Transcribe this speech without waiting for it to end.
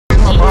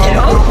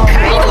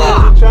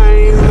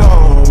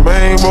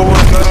bro,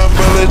 what got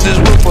umbrella, just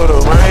wait for the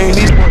rain.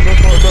 These fucked up,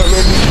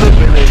 let me slip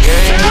in the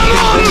game.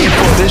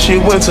 This shit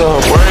went to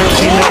her brain.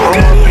 She know I'm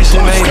a piece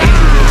and ain't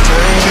easy to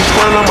tame. She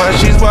sprung on my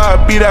sheets while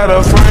I beat out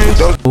her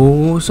frame.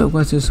 Oh, what's up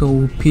guys, it's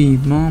OP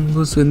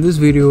Mom. So in this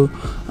video,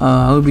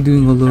 I will be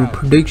doing a little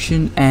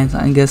prediction and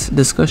I guess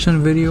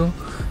discussion video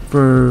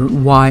for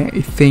why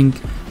I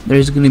think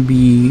there's gonna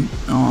be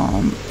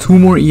 2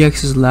 more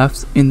EXs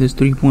left in this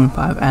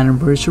 3.5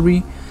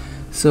 anniversary.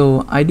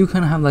 So I do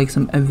kind of have like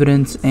some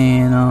evidence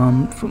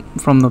and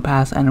from the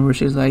past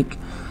anniversaries, like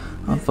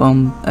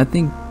from I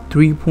think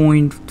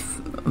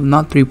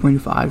not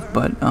 3.5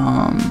 but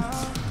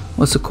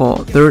what's it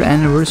called, 3rd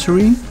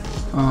anniversary.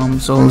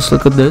 So let's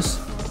look at this,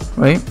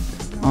 right?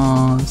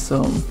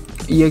 So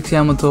EX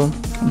Yamato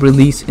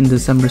released in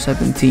December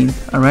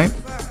 17th. all right,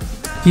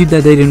 keep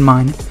that date in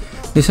mind.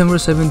 December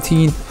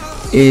 17th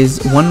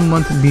is 1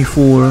 month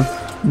before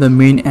the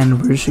main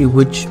anniversary,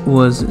 which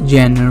was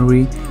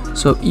January.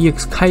 So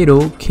EX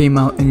Kaido came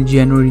out in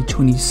January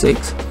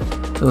 26th.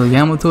 So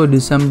Yamato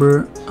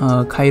December,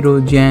 Kaido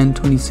Jan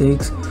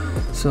 26.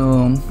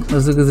 So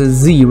let's look at the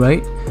Z,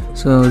 right?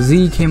 So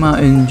Z came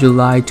out in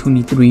July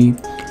 23,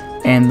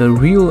 and the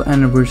real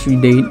anniversary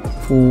date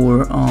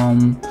for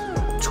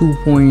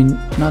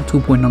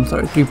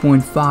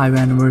 3.5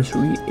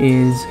 anniversary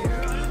is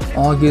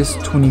August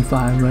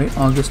 25, right?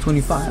 August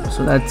 25.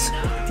 So that's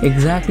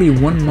exactly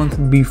 1 month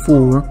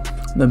before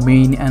the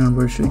main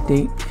anniversary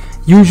date.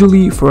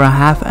 Usually for a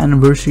half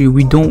anniversary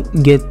we don't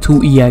get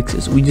 2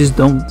 EXs, we just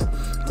don't.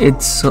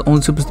 It's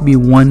only supposed to be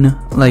one,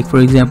 like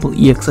for example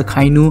EX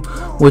Akainu,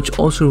 which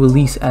also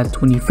released at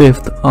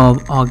 25th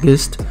of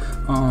August.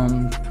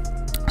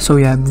 So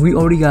yeah, we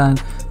already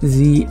got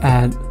Z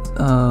at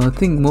I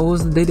think, what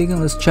was the date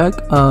again? Let's check.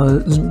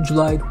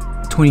 July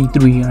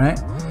 23, right?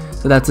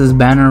 So that's his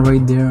banner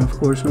right there. Of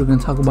course we're gonna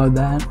talk about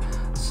that.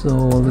 So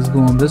let's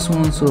go on this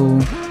one. So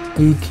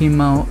he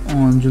came out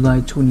on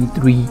July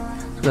 23.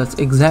 So that's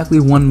exactly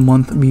 1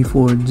 month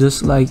before,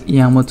 just like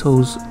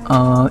Yamato's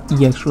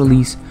EX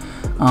release.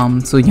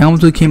 So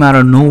Yamato came out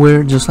of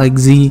nowhere, just like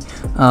Z.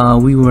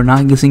 We were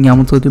not guessing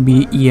Yamato to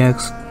be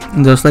EX,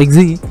 just like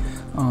Z.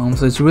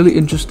 So it's really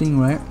interesting,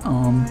 right?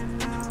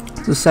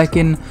 The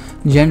second,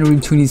 January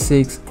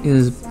 26th,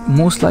 is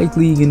most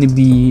likely going to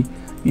be,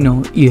 you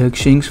know, EX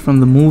Shanks from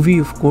the movie,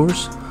 of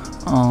course.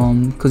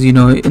 Because you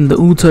know, in the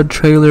Uta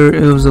trailer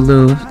it was a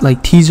little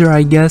like teaser,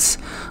 I guess,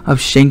 of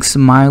Shanks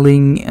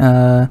smiling.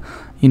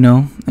 You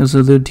know, it was a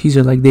little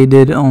teaser like they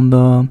did on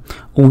the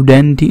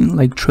Oden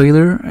like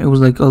trailer. It was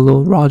like a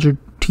little Roger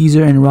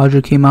teaser and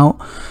Roger came out.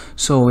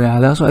 So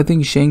yeah, that's why I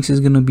think Shanks is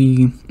gonna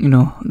be, you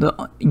know, the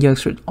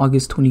EX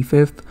August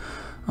 25th,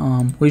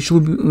 which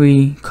will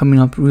be coming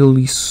up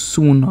really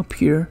soon up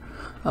here.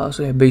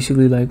 So yeah,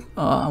 basically like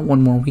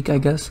 1 more week, I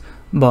guess.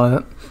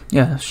 But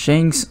yeah,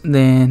 Shanks.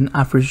 Then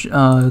after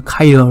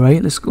Kaido,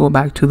 right? Let's go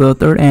back to the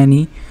 3rd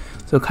Annie.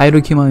 So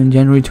Kaido came out in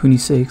January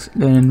 26th.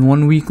 Then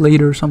 1 week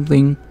later or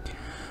something,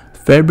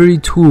 February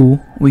 2,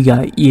 we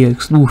got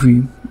EX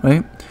Luffy,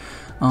 right?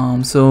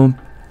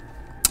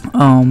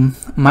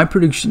 My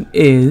prediction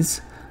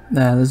is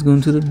that, let's go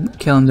into the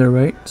calendar,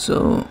 right?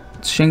 So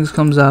Shanks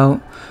comes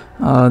out,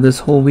 this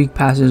whole week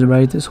passes,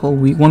 right? This whole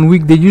week, 1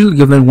 week, they usually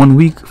give like 1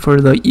 week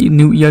for the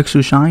new EX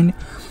to shine.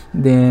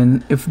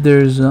 Then if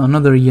there's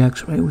another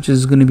EX, right, which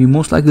is going to be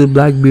most likely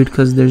Blackbeard,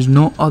 because there's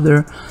no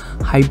other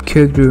hype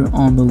character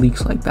on the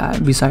leaks like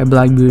that beside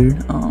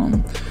Blackbeard.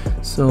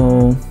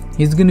 So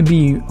he's gonna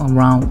be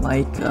around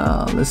like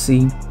let's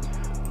see,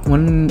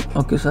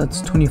 okay, so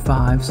that's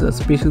 25, so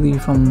that's basically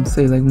from,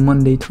 say, like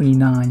Monday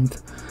 29th.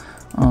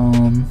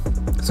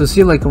 So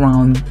see, like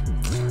around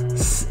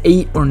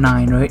 8 or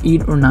 9, right?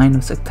 8 or 9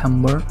 of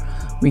September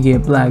we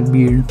get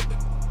Blackbeard.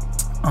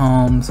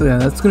 So yeah,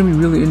 that's gonna be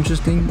really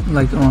interesting,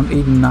 like around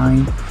 8 and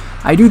 9.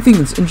 I do think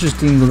it's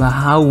interesting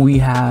how we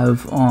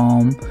have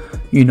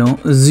you know,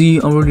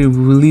 Z already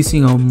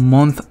releasing a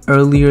month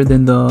earlier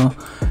than the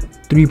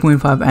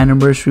 3.5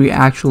 anniversary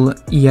actual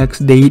EX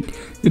date.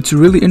 It's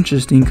really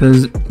interesting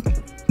because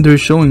they're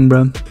showing,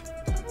 bro,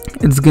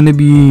 it's gonna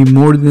be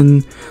more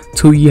than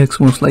 2 EX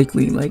most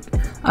likely. Like,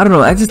 I don't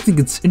know, I just think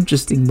it's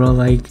interesting, bro.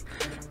 Like,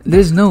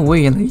 there's no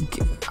way. Like,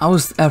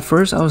 at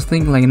first I was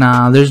thinking like,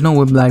 nah, there's no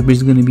way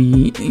Blackbeard's gonna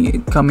be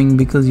coming,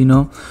 because you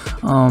know,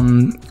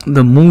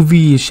 the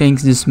movie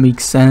Shanks just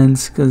makes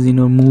sense, because you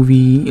know,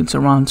 movie, it's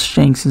around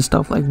Shanks and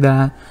stuff like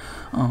that.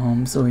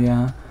 So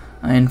yeah.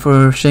 And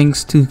for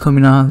Shanks to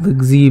coming out, the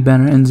Z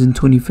banner ends in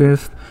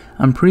 25th.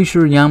 I'm pretty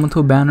sure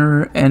Yamato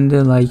banner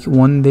ended like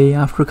 1 day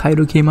after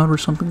Kaido came out or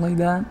something like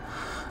that.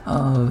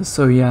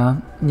 So yeah,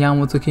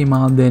 Yamato came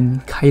out,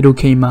 then Kaido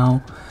came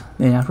out,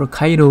 then after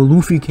Kaido,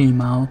 Luffy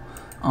came out.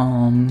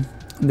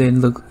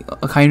 Then look,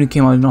 Kaido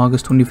came out in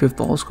August 25th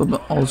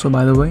also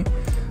by the way.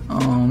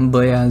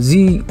 But yeah,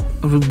 Z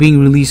being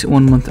released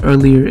 1 month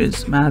earlier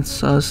is mad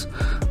sus.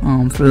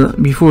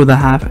 Before the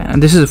half,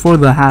 and this is for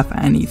the half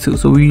Annie too,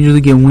 so we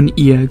usually get 1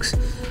 EX,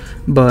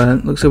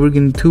 but looks like we're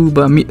getting 2.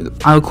 But I mean,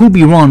 I could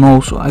be wrong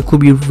also, I could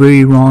be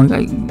very wrong.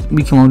 Like,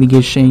 we can only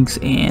get Shanks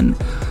and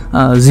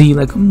Z,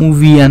 like a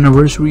movie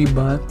anniversary.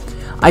 But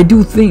I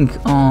do think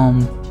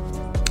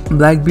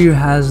Blackbeard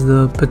has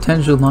the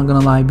potential, not gonna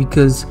lie,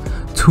 because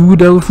 2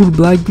 Devil Fruit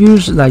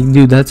Blackbeards, like,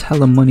 dude, that's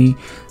hella money.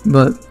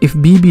 But if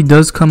BB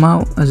does come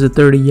out as a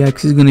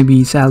 30x, he's gonna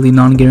be sadly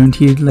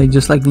non-guaranteed, like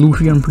just like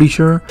Luffy. I'm pretty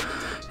sure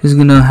he's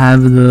gonna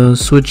have the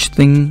switch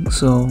thing.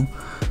 So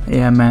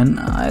yeah, man,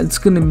 it's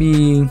gonna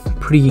be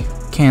pretty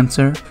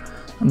cancer.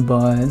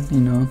 But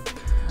you know,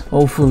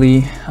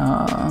 hopefully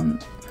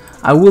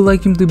I would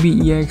like him to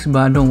be EX, but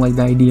I don't like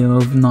the idea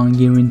of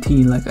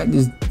non-guaranteed. Like, I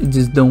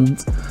just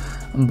don't.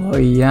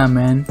 But yeah,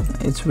 man,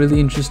 it's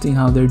really interesting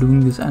how they're doing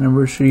this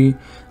anniversary.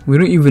 We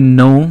don't even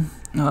know,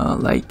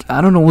 like,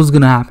 I don't know what's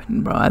gonna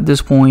happen, bro. At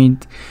this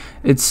point,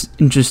 it's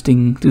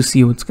interesting to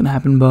see what's gonna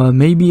happen. But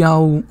maybe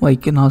I'll,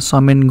 like, you know,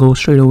 summon, go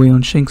straight away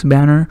on Shanks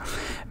banner.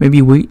 Maybe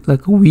wait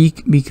like a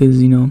week,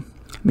 because, you know,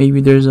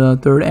 maybe there's a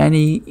third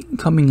Annie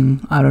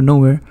coming out of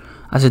nowhere.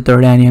 I said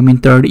third Annie, I mean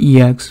third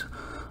EX.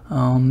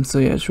 So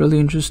yeah, it's really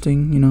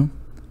interesting, you know.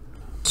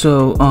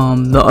 So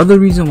the other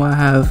reason why I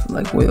have,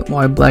 like,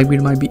 why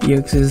Blackbeard might be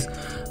EX is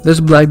this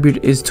Blackbeard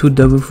is 2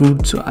 Devil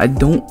Fruit, so I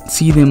don't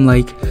see them,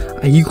 like,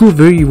 he could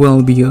very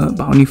well be a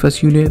Bounty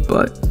Fest unit,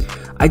 but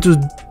I just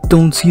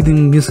don't see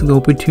them missing the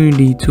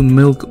opportunity to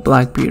milk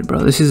Blackbeard,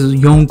 bro. This is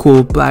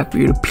Yonko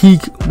Blackbeard,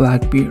 peak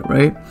Blackbeard,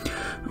 right?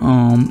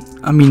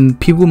 I mean,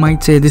 people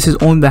might say this is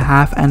only the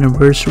half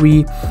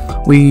anniversary.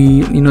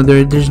 You know,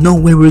 there's no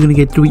way we're gonna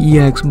get 3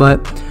 EX, but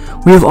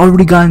we have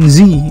already gotten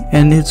Z,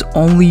 and it's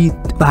only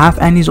the half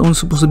Annie is only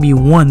supposed to be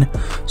 1.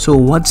 So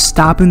what's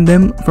stopping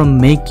them from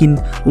making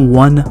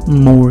 1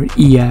 more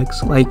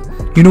EX? Like,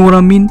 you know what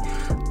I mean?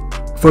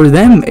 For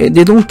them,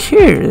 they don't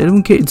care. They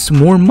don't care. It's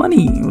more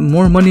money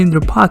in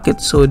their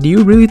pockets. So do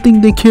you really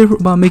think they care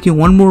about making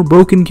 1 more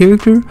broken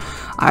character?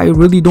 I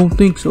really don't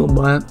think so.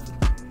 But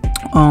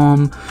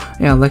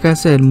yeah, like I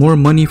said, more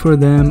money for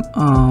them.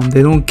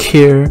 They don't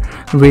care,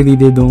 really.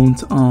 They don't.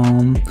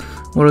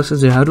 What else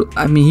is there?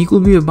 I mean, he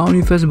could be a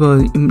Bounty Fest,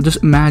 but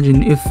just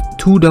imagine if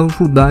 2 Devil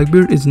Fruit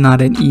Blackbeard is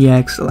not an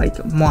EX.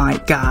 Like,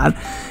 my god.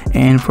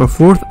 And for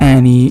 4th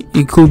Annie,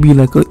 it could be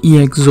like a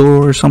EX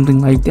Zoro or something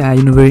like that.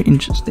 You know, very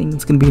interesting.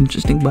 It's gonna be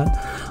interesting. But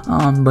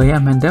yeah,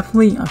 man,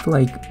 definitely I feel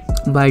like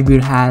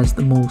Blackbeard has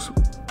the most,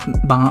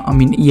 I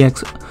mean,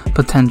 EX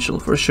potential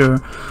for sure,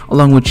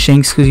 along with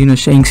Shanks, because, you know,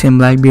 Shanks and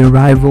Blackbeard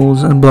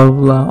rivals and blah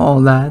blah blah, all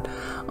that.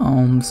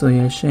 So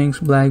yeah, Shanks,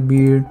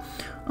 Blackbeard.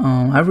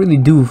 I really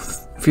do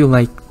feel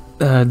like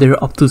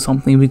they're up to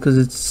something, because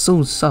it's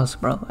so sus,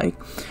 bro. Like,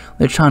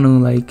 they're trying to,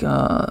 like,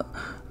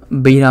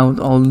 bait out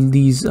all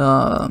these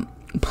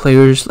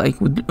players, like,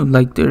 with,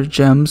 like, their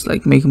gems,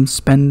 like, make them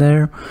spend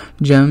their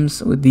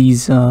gems with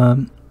these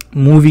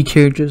movie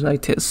characters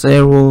like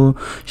Tesoro,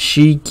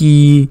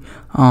 Shiki,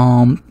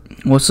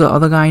 what's the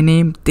other guy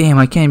name? Damn,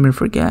 I can't even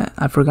forget.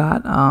 I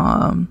forgot.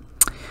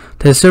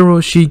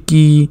 Tesoro,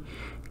 Shiki,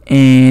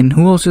 and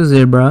who else is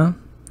there, bruh?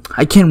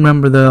 I can't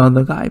remember the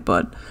other guy,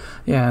 but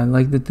yeah,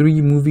 like the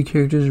 3 movie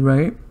characters,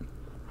 right?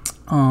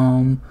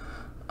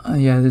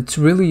 Yeah, it's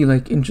really,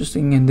 like,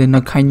 interesting. And then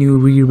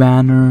Akainu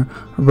re-banner,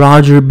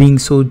 Roger being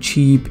so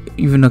cheap,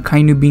 even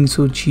Akainu being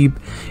so cheap,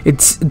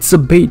 it's a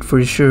bait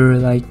for sure.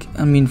 Like,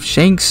 I mean,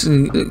 Shanks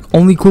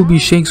only could be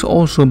Shanks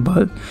also,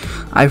 but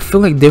I feel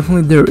like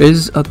definitely there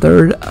is a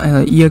third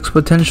EX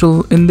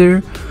potential in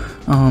there.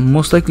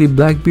 Most likely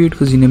Blackbeard,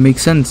 because, you know, it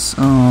makes sense.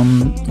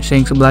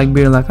 Shanks,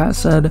 Blackbeard, like I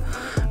said.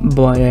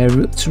 But yeah,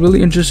 it's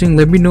really interesting.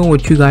 Let me know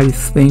what you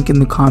guys think in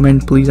the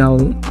comment, please. I'll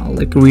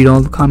like read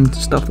all the comments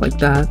and stuff like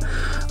that.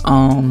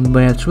 But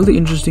yeah, it's really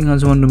interesting. I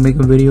just wanted to make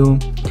a video.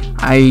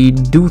 I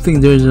do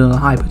think there's a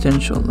high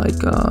potential, like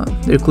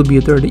there could be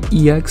a third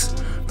EX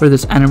for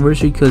this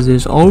anniversary, because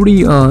there's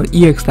already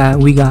EX that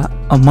we got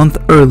a month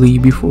early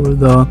before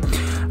the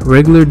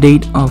regular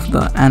date of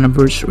the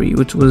anniversary,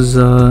 which was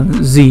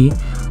Z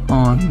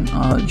on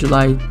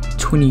July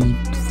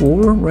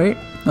 24, right?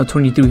 No,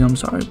 23, I'm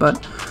sorry.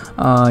 But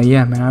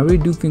yeah, man, I really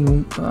do think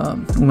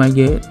we might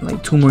get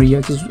like 2 more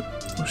EXs.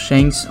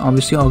 Shanks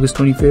obviously August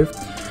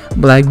 25th,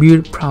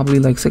 Blackbeard probably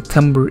like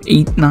September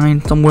 8th,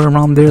 9th, somewhere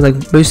around there,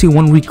 like basically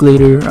 1 week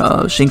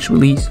later Shanks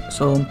release.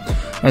 So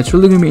yeah, it's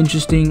really gonna be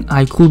interesting.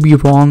 I could be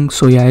wrong,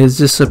 so yeah, it's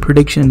just a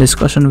prediction and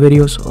discussion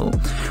video, so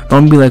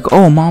don't be like,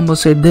 oh, Mamba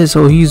said this,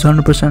 so he's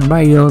 100%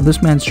 right, yo,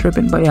 this man's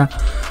tripping. But yeah,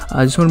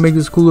 I just want to make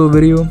this cool little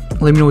video.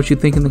 Let me know what you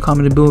think in the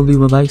comment below.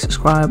 Leave a like,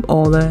 subscribe,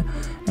 all that.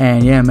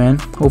 And yeah, man,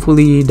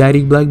 hopefully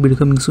Daddy Blackbeard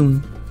coming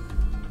soon.